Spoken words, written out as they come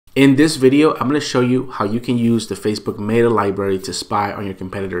In this video, I'm going to show you how you can use the Facebook Meta Library to spy on your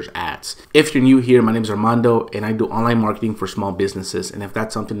competitors' ads. If you're new here, my name is Armando and I do online marketing for small businesses. And if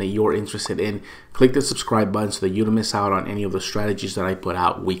that's something that you're interested in, click the subscribe button so that you don't miss out on any of the strategies that I put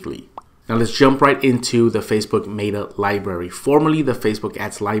out weekly. Now let's jump right into the Facebook Meta Library, formerly the Facebook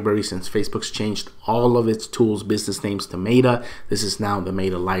Ads Library. Since Facebook's changed all of its tools, business names to Meta, this is now the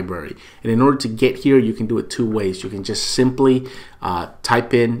Meta Library. And in order to get here, you can do it two ways. You can just simply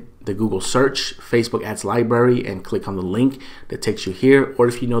type in the Google search Facebook Ads Library and click on the link that takes you here. Or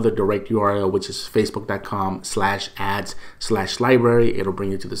if you know the direct URL, which is facebook.com/ads/library, it'll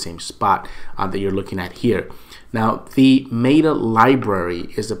bring you to the same spot that you're looking at here. Now, the Meta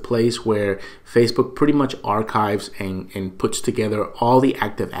Library is a place where Facebook pretty much archives and puts together all the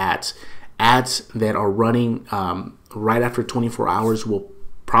active ads. Ads that are running right after 24 hours will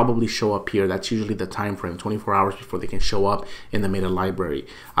probably show up here. That's usually the time frame, 24 hours before they can show up in the Meta Library.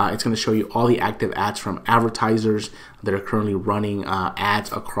 It's going to show you all the active ads from advertisers that are currently running ads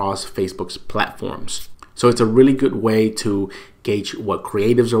across Facebook's platforms. So it's a really good way to gauge what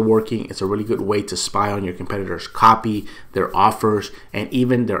creatives are working. It's a really good way to spy on your competitors' copy, their offers, and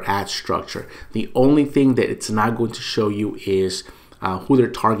even their ad structure. The only thing that it's not going to show you is who their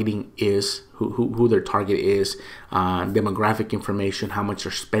targeting is, who their target is, demographic information, how much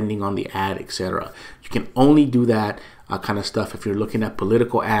they're spending on the ad, etc. You can only do that kind of stuff if you're looking at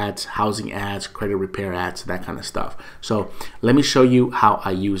political ads, housing ads, credit repair ads, that kind of stuff. So let me show you how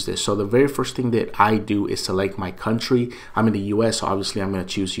I use this. So the very first thing that I do is select my country. I'm in the US, so obviously I'm going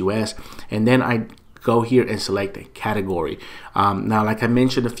to choose US, and then I go here and select a category. Now, like I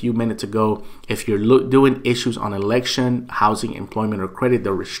mentioned a few minutes ago, if you're doing issues on election, housing, employment, or credit,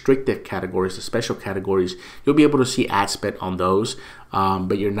 the restricted categories, the special categories, you'll be able to see ad spend on those,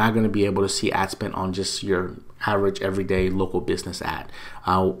 but you're not going to be able to see ad spend on just your average everyday local business ad.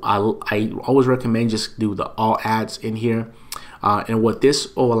 I always recommend just do the all ads in here. And what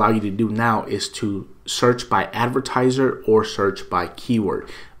this will allow you to do now is to search by advertiser or search by keyword.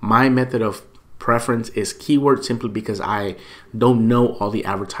 My method of preference is keyword, simply because I don't know all the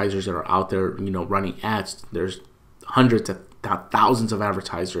advertisers that are out there, running ads. There's hundreds of thousands of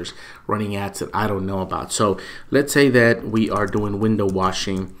advertisers running ads that I don't know about. So let's say that we are doing window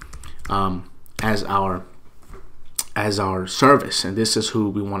washing as our service, and this is who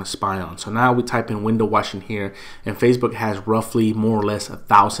we want to spy on. So now we type in window washing here, and Facebook has roughly more or less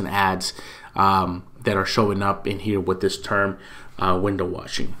 1,000 ads that are showing up in here with this term window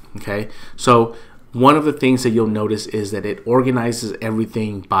washing. Okay, so one of the things that you'll notice is that it organizes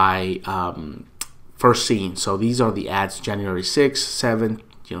everything by first seen. So these are the ads January 6th, 7th,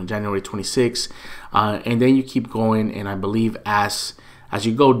 January 26th, and then you keep going, and I believe as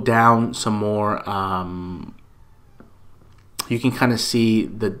you go down some more, you can kind of see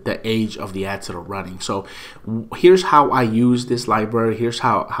the age of the ads that are running. So here's how I use this library. Here's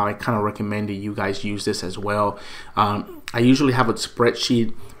how I kind of recommend that you guys use this as well. I usually have a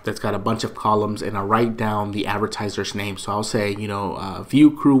spreadsheet that's got a bunch of columns, and I write down the advertiser's name. So I'll say,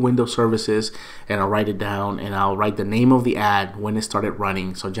 View Crew Window Services, and I'll write it down, and I'll write the name of the ad, when it started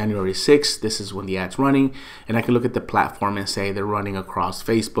running. So January 6th, this is when the ad's running, and I can look at the platform and say they're running across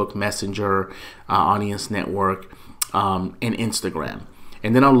Facebook, Messenger, Audience Network, and Instagram.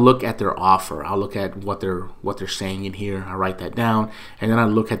 And then I'll look at their offer. I'll look at what they're saying in here. I write that down, and then I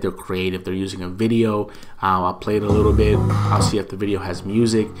look at their creative. They're using a video. I'll play it a little bit. I'll see if the video has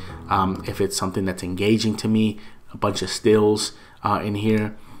music, if it's something that's engaging to me. A bunch of stills in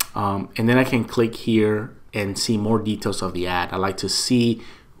here, and then I can click here and see more details of the ad. I like to see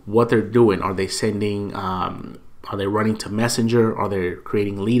what they're doing. Are they sending? Are they running to Messenger? Are they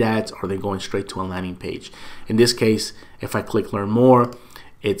creating lead ads? Are they going straight to a landing page? In this case, if I click learn more,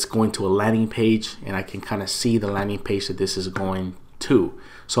 it's going to a landing page, and I can kind of see the landing page that this is going to.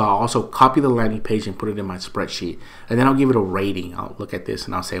 So I'll also copy the landing page and put it in my spreadsheet, and then I'll give it a rating. I'll look at this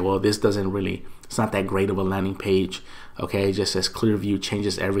and I'll say, well, this it's not that great of a landing page. Okay, it just says clear view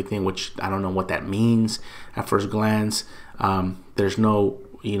changes everything, which I don't know what that means at first glance. There's no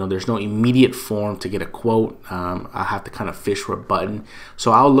immediate form to get a quote. I have to kind of fish for a button.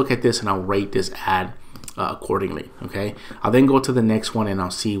 So I'll look at this and I'll rate this ad accordingly. Okay, I'll then go to the next one and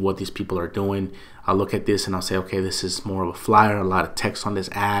I'll see what these people are doing. I'll look at this and I'll say, okay, this is more of a flyer, a lot of text on this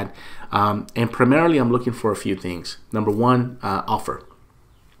ad, and primarily I'm looking for a few things. Number one, offer.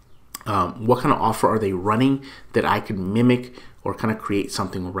 What kind of offer are they running that I can mimic or kind of create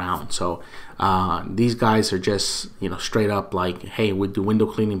something around? So these guys are just straight up like, hey, we do window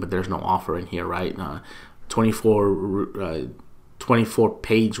cleaning, but there's no offer in here, right?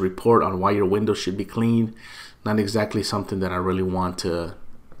 24-page report on why your windows should be cleaned. Not exactly something that I really want to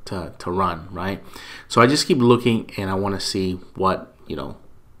to run, right? So I just keep looking, and I want to see what, you know,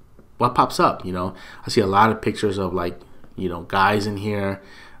 what pops up. You know, I see a lot of pictures of, like, you know, guys in here.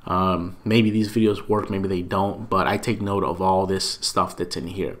 Maybe these videos work, maybe they don't, but I take note of all this stuff that's in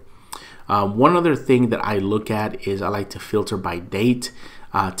here. One other thing that I look at is I like to filter by date.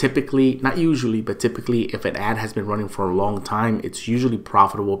 Typically, not usually, but typically, if an ad has been running for a long time, it's usually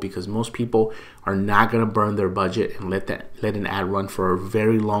profitable, because most people are not going to burn their budget and let an ad run for a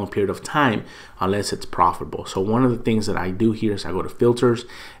very long period of time unless it's profitable. So one of the things that I do here is I go to filters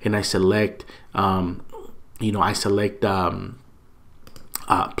and I select, you know,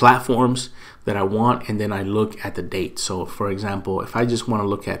 platforms that I want, and then I look at the date. So for example, if I just want to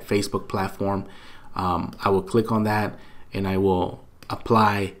look at Facebook platform, I will click on that and I will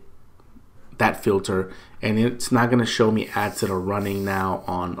apply that filter, and it's not going to show me ads that are running now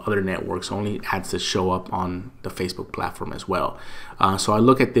on other networks, only ads that show up on the Facebook platform as well. So I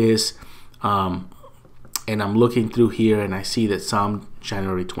look at this, and I'm looking through here, and I see that some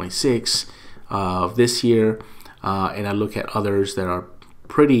January 26th of this year, and I look at others that are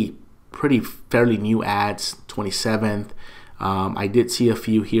fairly new ads, 27th. I did see a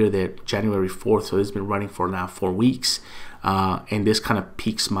few here that January 4th, so it's been running for now 4 weeks. And this kind of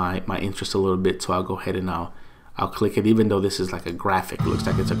piques my interest a little bit, so I'll go ahead and I'll click it, even though this is like a graphic. It looks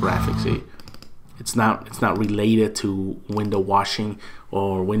like it's a graphic. See, it's not related to window washing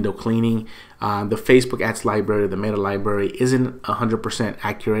or window cleaning. The Facebook ads library, the meta library, isn't 100%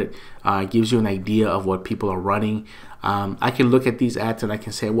 accurate. It gives you an idea of what people are running. I can look at these ads and I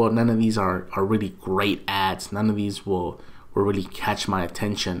can say, well, none of these are really great ads. None of these will really catch my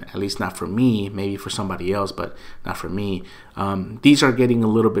attention, at least not for me, maybe for somebody else, but not for me. These are getting a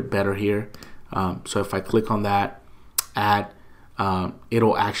little bit better here. So if I click on that ad,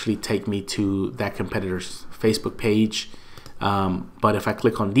 it'll actually take me to that competitor's Facebook page. But if I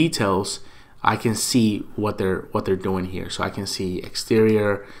click on details, I can see what they're doing here. So I can see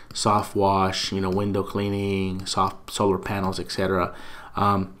exterior, soft wash, you know, window cleaning, soft solar panels, etc.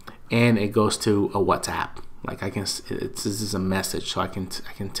 And it goes to a WhatsApp. Like this is a message, so I can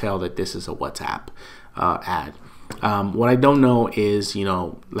tell that this is a WhatsApp ad. What I don't know is, you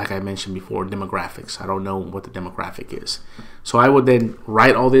know, like I mentioned before, demographics. I don't know what the demographic is. So I would then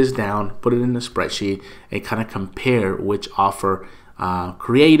write all this down, put it in a spreadsheet, and kind of compare which offer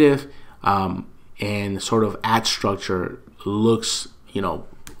creative and sort of ad structure looks, you know,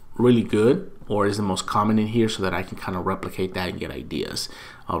 really good, or is the most common in here, so that I can kind of replicate that and get ideas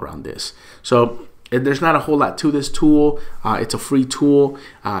around this. So there's not a whole lot to this tool. It's a free tool.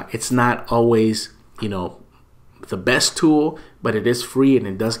 It's not always, you know, the best tool, but it is free, and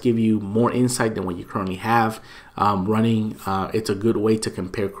it does give you more insight than what you currently have running. It's a good way to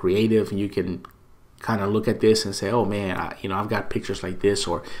compare creative, and you can kind of look at this and say, oh man, you know, I've got pictures like this,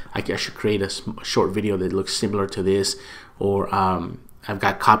 or I should create a short video that looks similar to this, or I've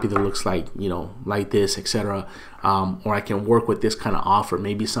got copy that looks like, you know, like this, etc. Or I can work with this kind of offer.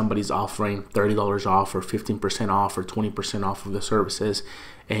 Maybe somebody's offering $30 off, or 15% off, or 20% off of the services,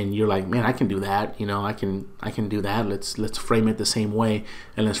 and you're like, man, I can do that. You know, I can do that. Let's frame it the same way,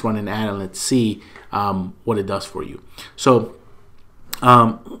 and let's run an ad, and let's see what it does for you. So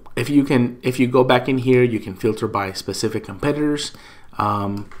if you go back in here, you can filter by specific competitors,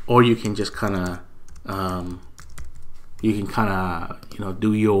 or you can just kind of you know,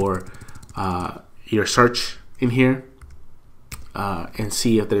 do your search in here and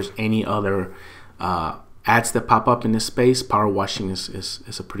see if there's any other ads that pop up in this space. Power washing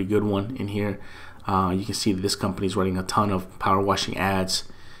is a pretty good one in here. You can see that this company is running a ton of power washing ads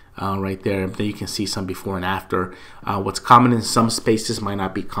right there. Then you can see some before and after. What's common in some spaces might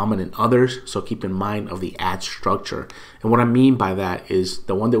not be common in others, so keep in mind of the ad structure. And what I mean by that is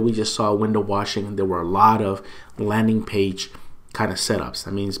the one that we just saw, window washing, there were a lot of landing page kind of setups.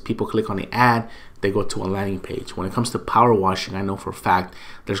 That means people click on the ad, they go to a landing page. When it comes to power washing, I know for a fact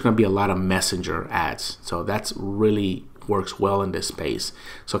there's going to be a lot of messenger ads, so that's really works well in this space.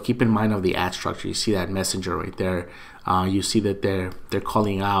 So keep in mind of the ad structure. You see that messenger right there. You see that they're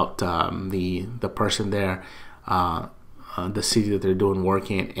calling out the person there, the city that they're doing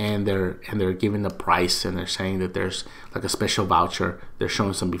work in, and they're giving the price, and they're saying that there's like a special voucher. They're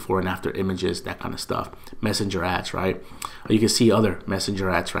showing some before and after images, that kind of stuff. Messenger ads, right? You can see other messenger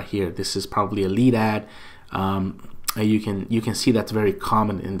ads right here. This is probably a lead ad. You can see that's very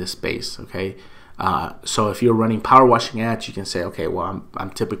common in this space. Okay. So if you're running power washing ads, you can say, okay, well,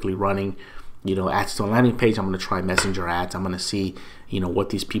 I'm typically running, you know, ads to a landing page. I'm going to try messenger ads. I'm going to see, you know, what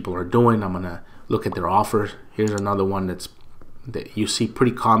these people are doing. I'm going to look at their offers. Here's another one that you see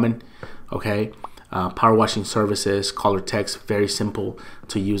pretty common. Okay. power washing services, caller text, very simple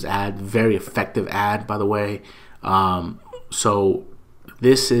to use ad, very effective ad, by the way. So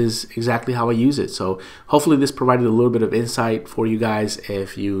this is exactly how I use it. So hopefully this provided a little bit of insight for you guys.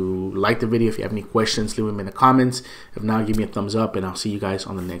 If you like the video, if you have any questions, leave them in the comments. If not, give me a thumbs up, and I'll see you guys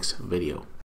on the next video.